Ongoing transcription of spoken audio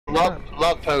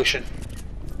Luck potion.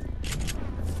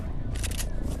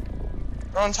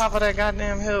 We're on top of that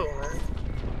goddamn hill, man.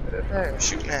 They're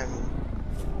shooting at me.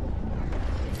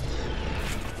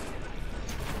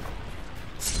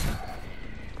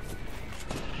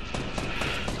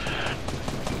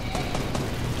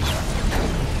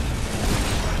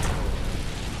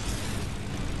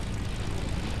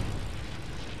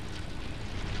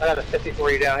 I got a 50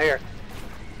 for you down here.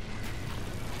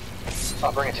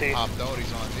 I'll bring it to you. Pop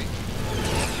Doty's on me.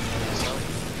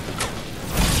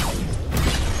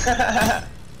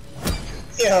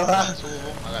 Yo, I got two of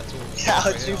them.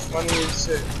 Alex, you funny as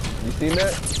shit. You seen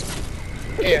that?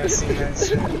 Yeah, I seen that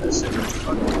shit. That shit was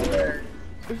fucking hilarious.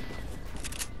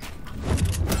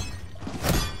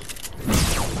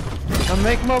 I'm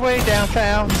making my way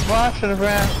downtown, watching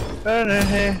around.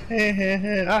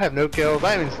 I have no kills.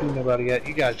 I haven't seen nobody yet.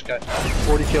 You guys got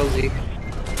 40 kills each.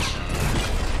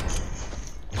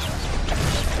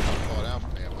 Fall down,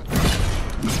 man.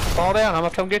 Fall down. I'm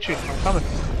gonna come get you. I'm coming.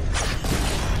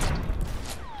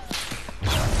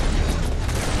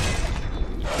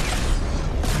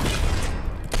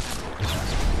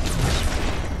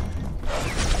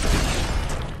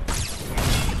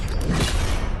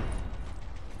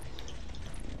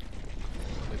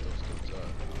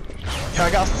 I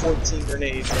got 14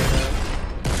 grenades right now.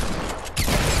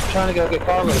 Trying to go get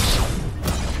Carlos.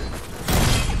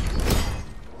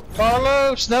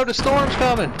 Carlos, no, the storm's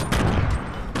coming.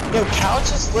 Yo,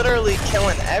 Couch is literally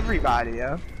killing everybody,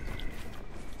 yo.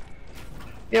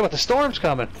 Yeah, but the storm's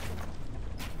coming.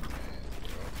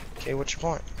 Okay, what's your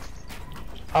point?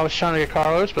 I was trying to get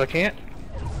Carlos, but I can't.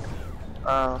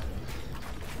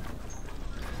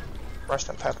 Rest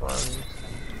and pepperoni.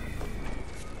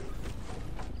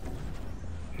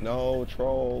 No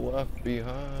troll left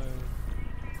behind.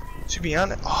 To be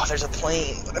honest, oh, there's a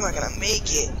plane, but am I gonna make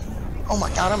it? Oh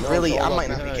my god, I might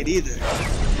not make it either.